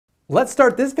Let's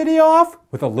start this video off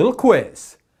with a little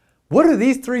quiz. What do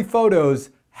these three photos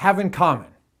have in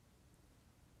common?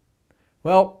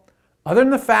 Well, other than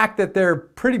the fact that they're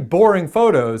pretty boring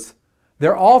photos,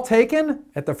 they're all taken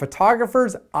at the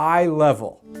photographer's eye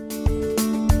level.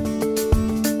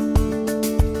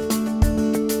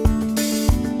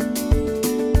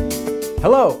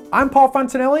 Hello, I'm Paul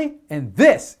Fontanelli, and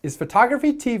this is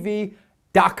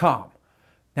photographytv.com.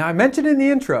 Now, I mentioned in the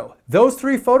intro, those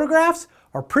three photographs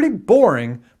are pretty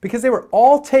boring because they were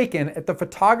all taken at the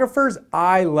photographer's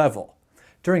eye level.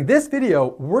 During this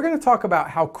video, we're going to talk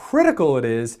about how critical it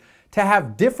is to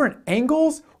have different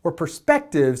angles or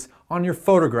perspectives on your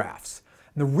photographs.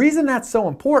 And the reason that's so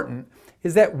important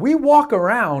is that we walk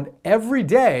around every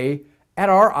day at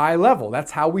our eye level.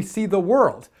 That's how we see the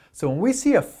world. So when we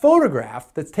see a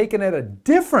photograph that's taken at a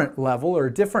different level or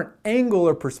a different angle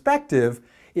or perspective,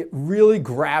 it really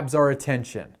grabs our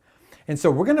attention. And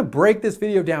so we're going to break this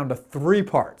video down to three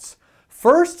parts.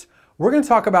 First, we're going to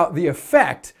talk about the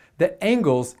effect that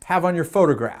angles have on your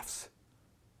photographs.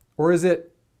 Or is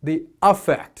it the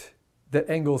effect that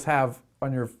angles have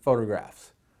on your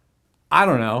photographs? I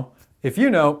don't know. If you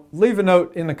know, leave a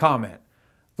note in the comment.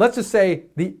 Let's just say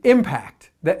the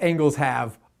impact that angles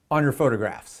have on your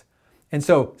photographs. And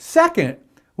so second,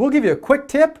 we'll give you a quick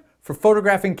tip for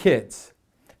photographing kids.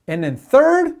 And then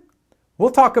third,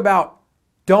 we'll talk about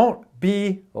don't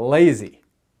be lazy.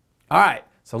 All right,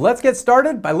 so let's get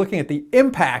started by looking at the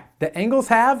impact that angles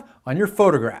have on your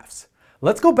photographs.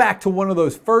 Let's go back to one of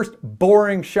those first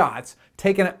boring shots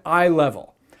taken at eye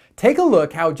level. Take a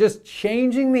look how just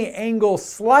changing the angle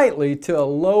slightly to a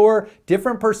lower,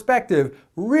 different perspective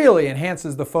really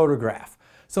enhances the photograph.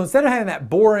 So instead of having that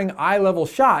boring eye level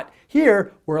shot,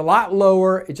 here we're a lot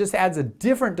lower. It just adds a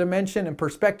different dimension and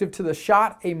perspective to the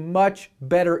shot, a much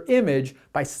better image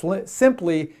by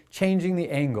simply changing the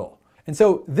angle. And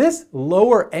so this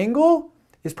lower angle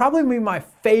is probably my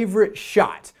favorite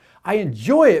shot. I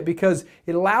enjoy it because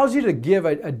it allows you to give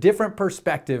a different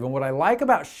perspective. And what I like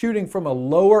about shooting from a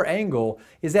lower angle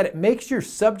is that it makes your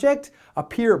subject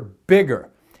appear bigger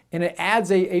and it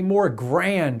adds a more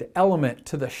grand element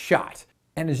to the shot.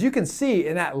 And as you can see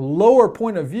in that lower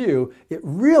point of view, it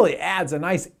really adds a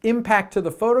nice impact to the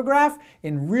photograph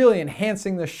in really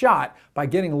enhancing the shot by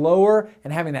getting lower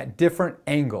and having that different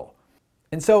angle.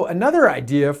 And so another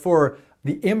idea for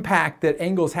the impact that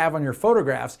angles have on your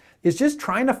photographs is just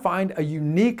trying to find a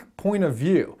unique point of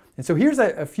view. And so here's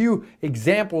a few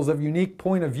examples of unique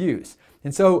point of views.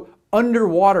 And so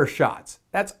underwater shots,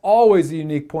 that's always a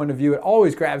unique point of view. It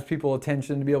always grabs people's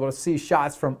attention to be able to see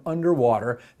shots from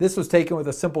underwater. This was taken with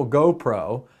a simple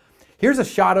GoPro. Here's a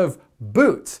shot of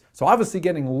boots. So obviously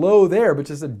getting low there, but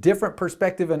just a different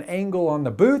perspective and angle on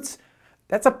the boots.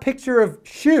 That's a picture of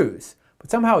shoes, but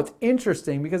somehow it's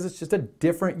interesting because it's just a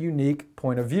different, unique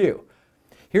point of view.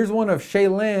 Here's one of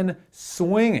Shailene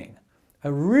swinging.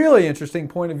 A really interesting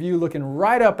point of view, looking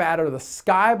right up at her, the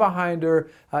sky behind her,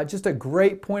 just a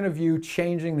great point of view,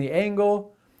 changing the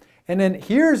angle. And then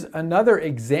here's another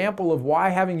example of why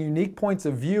having unique points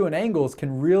of view and angles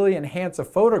can really enhance a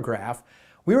photograph.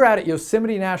 We were out at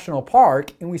Yosemite National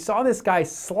Park and we saw this guy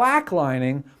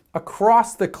slacklining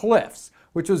across the cliffs,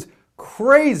 which was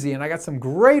crazy, and I got some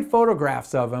great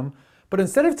photographs of him. But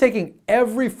instead of taking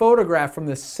every photograph from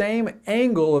the same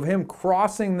angle of him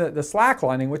crossing the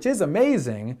slacklining, which is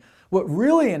amazing, what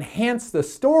really enhanced the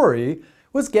story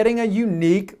was getting a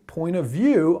unique point of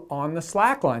view on the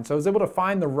slackline. So I was able to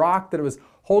find the rock that it was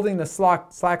holding the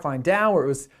slackline down, where it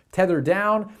was tethered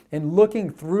down, and looking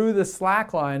through the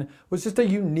slackline was just a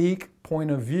unique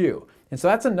point of view. And so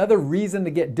that's another reason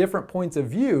to get different points of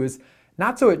views,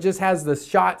 not so it just has the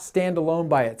shot stand alone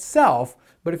by itself,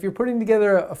 but if you're putting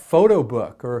together a photo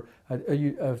book or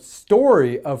a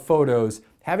story of photos,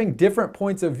 having different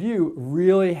points of view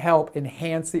really help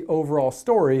enhance the overall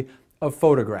story of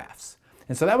photographs.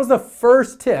 And so that was the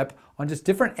first tip on just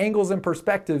different angles and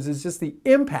perspectives, is just the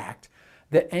impact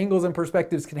that angles and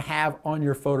perspectives can have on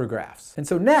your photographs. And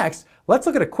so next, let's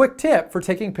look at a quick tip for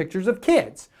taking pictures of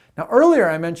kids. Now earlier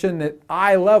I mentioned that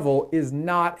eye level is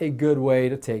not a good way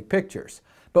to take pictures.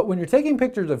 But when you're taking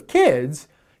pictures of kids,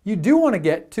 you do want to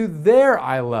get to their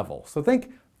eye level. So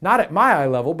think not at my eye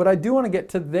level, but I do want to get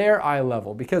to their eye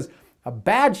level, because a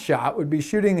bad shot would be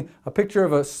shooting a picture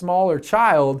of a smaller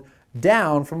child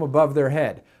down from above their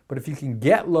head. But if you can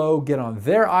get low, get on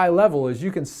their eye level, as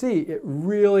you can see, it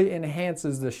really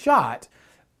enhances the shot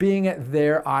being at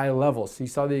their eye level. So you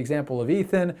saw the example of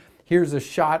Ethan. Here's a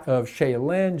shot of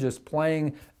Shailene just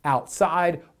playing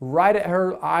outside right at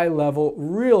her eye level,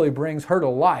 really brings her to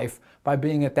life by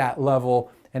being at that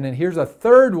level. And then here's a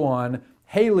third one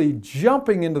Haley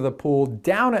jumping into the pool,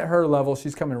 down at her level.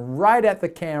 She's coming right at the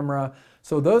camera.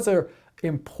 So those are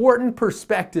important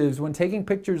perspectives when taking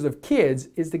pictures of kids,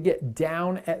 is to get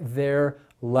down at their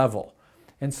level.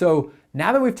 And so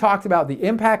now that we've talked about the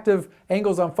impact of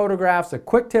angles on photographs, a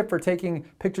quick tip for taking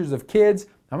pictures of kids,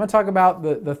 I'm going to talk about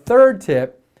the third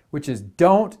tip, which is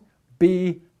don't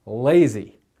be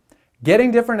lazy.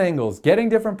 Getting different angles, getting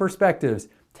different perspectives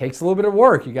takes a little bit of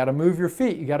work. You got to move your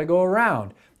feet. You got to go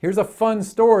around. Here's a fun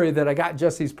story that I got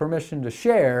Jesse's permission to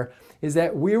share, is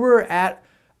that we were at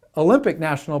Olympic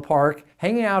National Park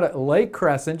hanging out at Lake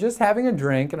Crescent, just having a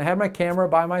drink, and I had my camera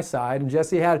by my side, and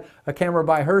Jesse had a camera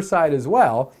by her side as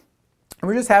well. And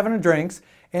we're just having a drinks,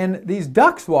 and these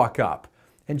ducks walk up,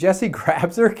 and Jesse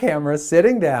grabs her camera,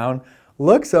 sitting down,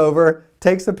 looks over,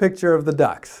 takes a picture of the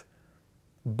ducks.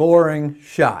 Boring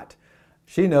shot.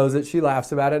 She knows it, she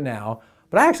laughs about it now,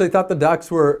 but I actually thought the ducks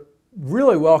were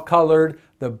really well colored.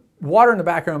 The water in the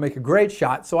background make a great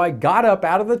shot, so I got up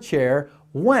out of the chair,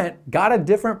 got a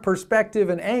different perspective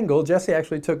and angle. Jesse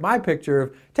actually took my picture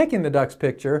of taking the ducks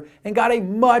picture and got a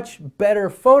much better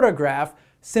photograph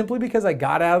simply because I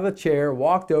got out of the chair,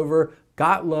 walked over,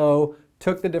 got low,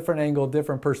 took the different angle,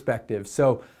 different perspective.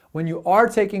 So when you are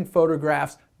taking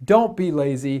photographs, don't be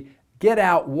lazy. Get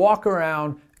out, walk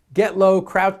around, get low,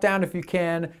 crouch down if you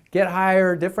can, get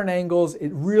higher, different angles.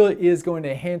 It really is going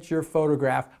to enhance your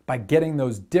photograph by getting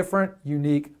those different,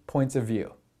 unique points of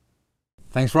view.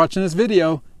 Thanks for watching this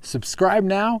video. Subscribe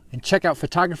now and check out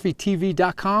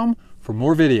photographytv.com for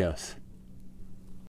more videos.